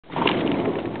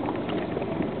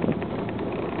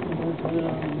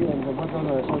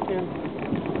बचाउनु सक्यो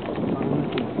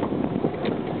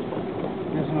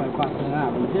यसमा 5 जना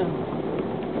हुन्थ्यो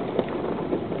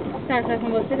साथमा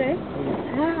बसेर है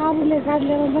अरूले गाडी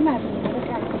ल्याएर पनि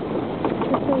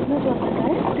त्यस्तो गर्दैन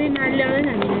है त्यही माल ल्याउँदैन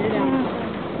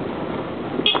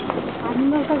हामी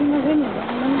नसक्नु छैन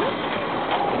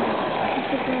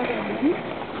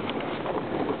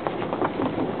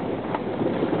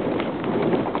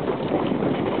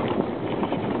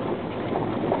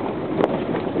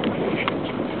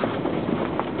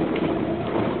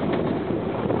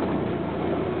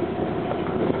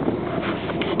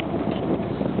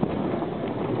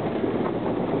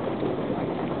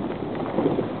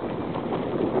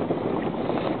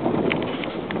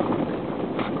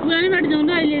पुरानै बाटो जाउँ त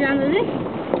अहिले जाँदा चाहिँ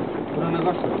पुरानो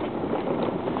कस्तो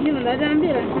योभन्दा राम्रै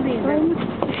होला सधैँ हिँड्दा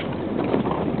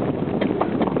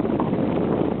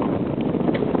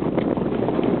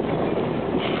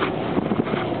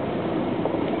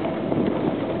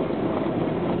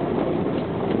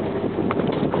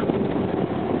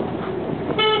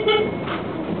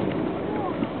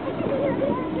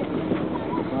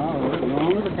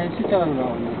ट्याक्सी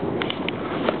चलाउनु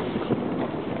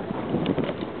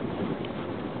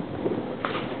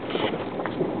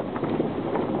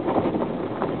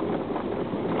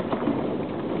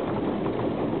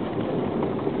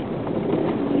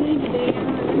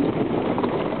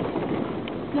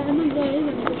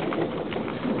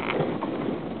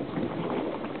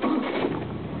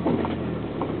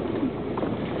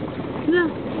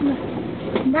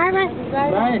बाई बाई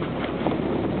बाई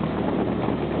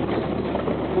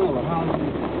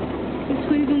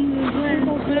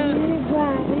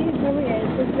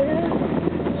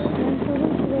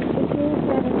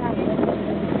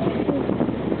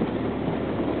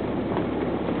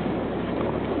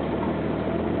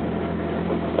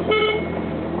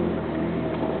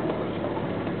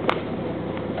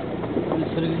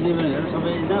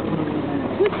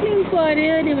पुच्चिङ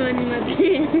पर्यो नि भने मात्रै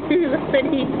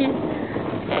कसरी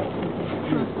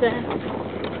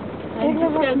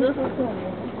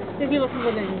के बस्नु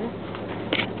पर्दैन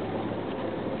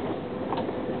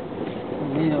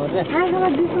आगोमा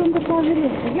डिस्काउन्ट त सजिलो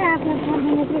हुन्छ कि आफ्नो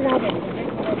पर्ने मात्रै गाडी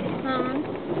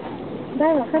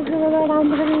दाइ भर्खरको बेला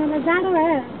आउँदाखेरि मलाई जाडो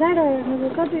भयो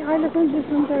कति अहिले पनि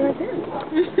डिस्काउन्ट गरेको थियो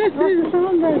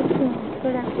अस्तिसम्म गएको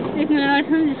एउटा 1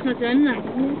 महिनासम्म डिस्काउन्ट छ नि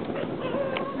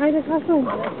अहिले कस्तो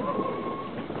हुन्छ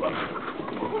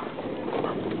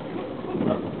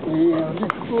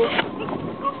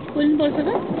बोल्नु पर्छ त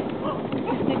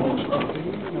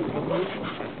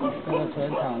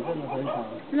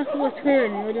नखो छोयो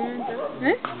भने अरू नि त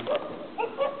है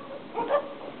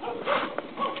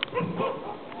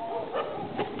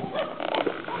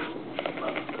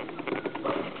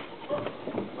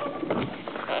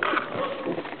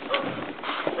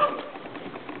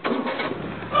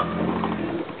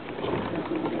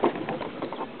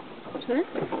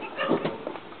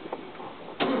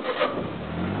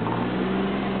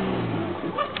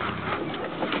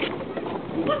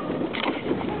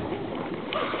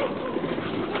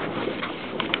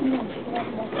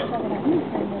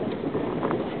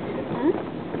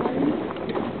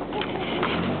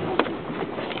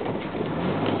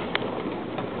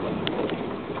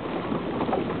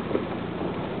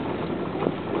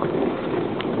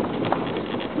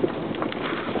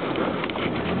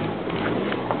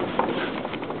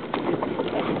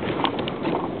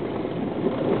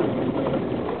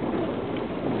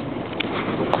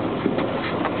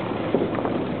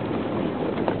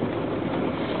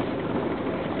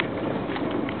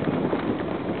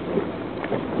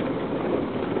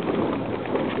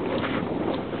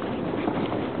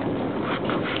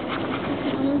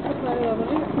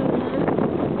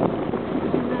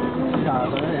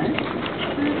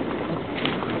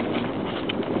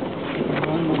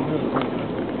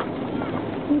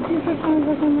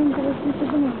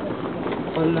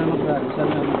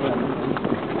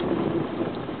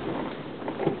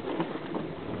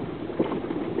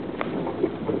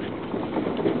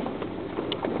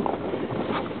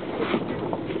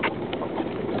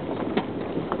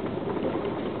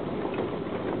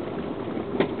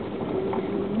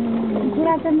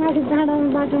माथि डाँडामा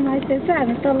बाटोमा आइसकेको छ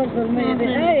हामी तल घरमा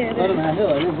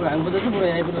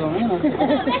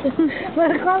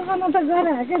कल्पना त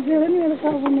गराएकै थियो नि मेरो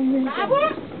कल्पना मिल्छ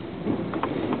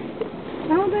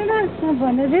आउँदैन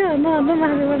भन्दै थियो न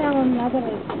माथिबाट आउनु भएको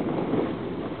रहेछ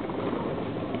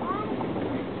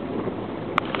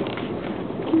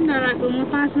किन नराको म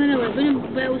 5 महिना भए पनि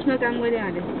उसमा काम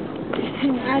गरिहालेँ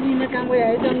आर्मीमा काम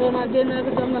गरिहालेँ जङ्गलमा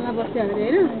डेनमार्कको जङ्गलमा बसिहालेँ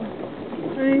होइन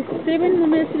अनि त्यही पनि म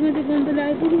मेरो श्रीमती बन्तले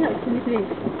आइपुगिहाल्छु नि फेरि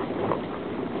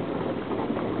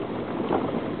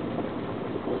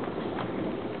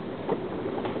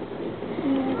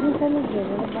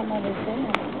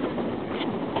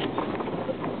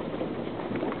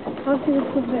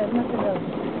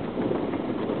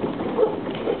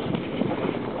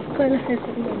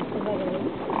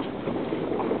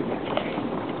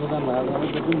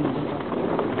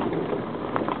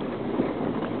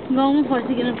गाउँमा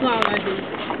फर्सिकन पाउला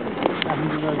थियो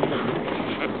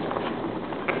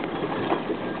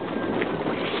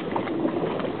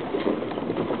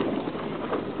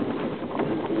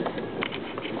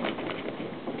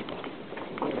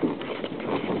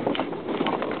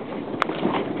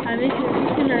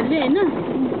होइन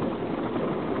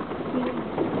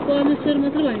परमेश्वर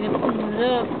मात्र भनेर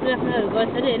प्रार्थनाहरू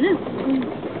गर्छ अरे होइन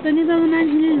नेपालमा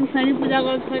मान्छेले खाने पूजा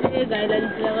गर्छ अरे गाईलाई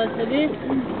पूजा गर्छ अरे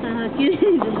के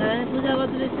ढुङ्गालाई पूजा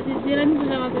गर्दो रहेछ जेलाई पनि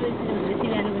पूजा गर्दो रहेछ भनेर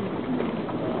सिलाएर पनि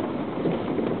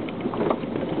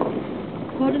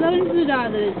फोटोलाई पनि पूजा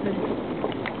गर्दो रहेछ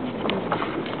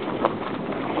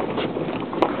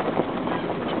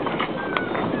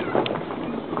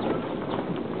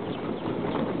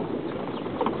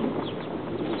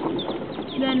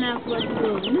बिहान आएको बाटो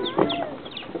होइन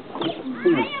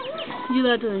यो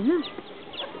बाटो होइन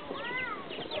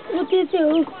त्यो चाहिँ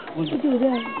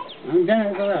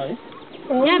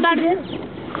हो यहाँ बाटो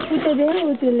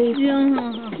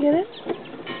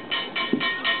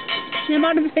यहाँ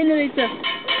बाटो छैन रहेछ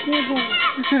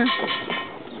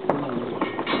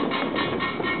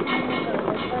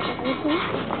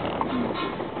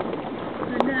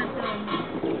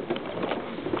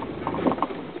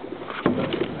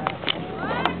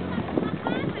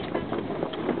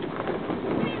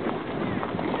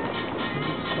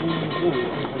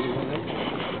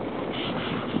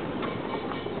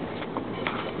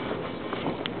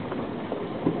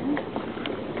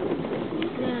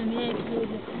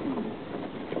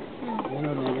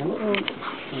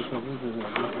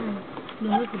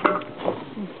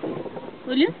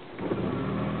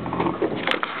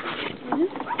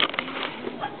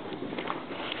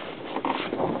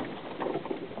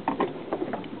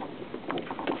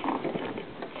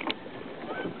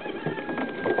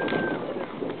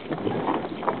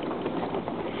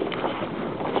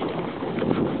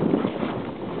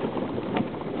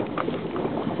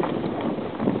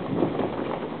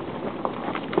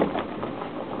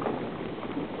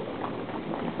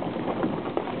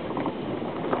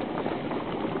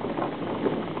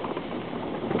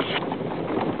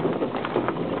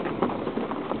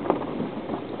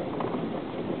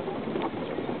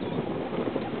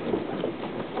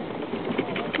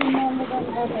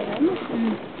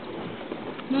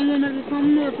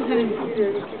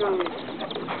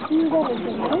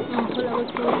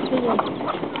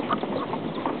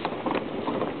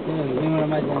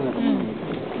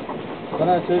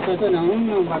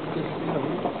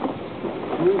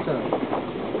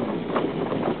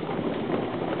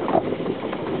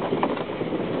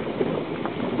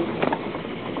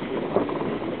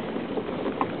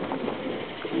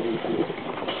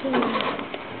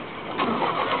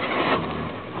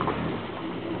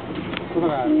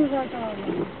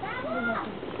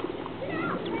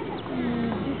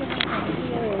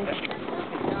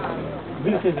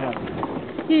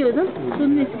के हो त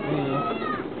सुन्ने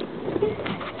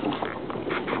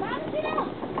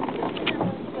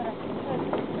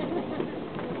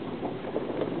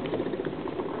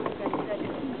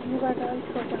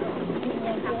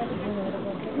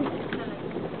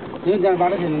त्यहाँ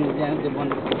बाटो छैन त्यहाँ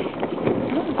बन्द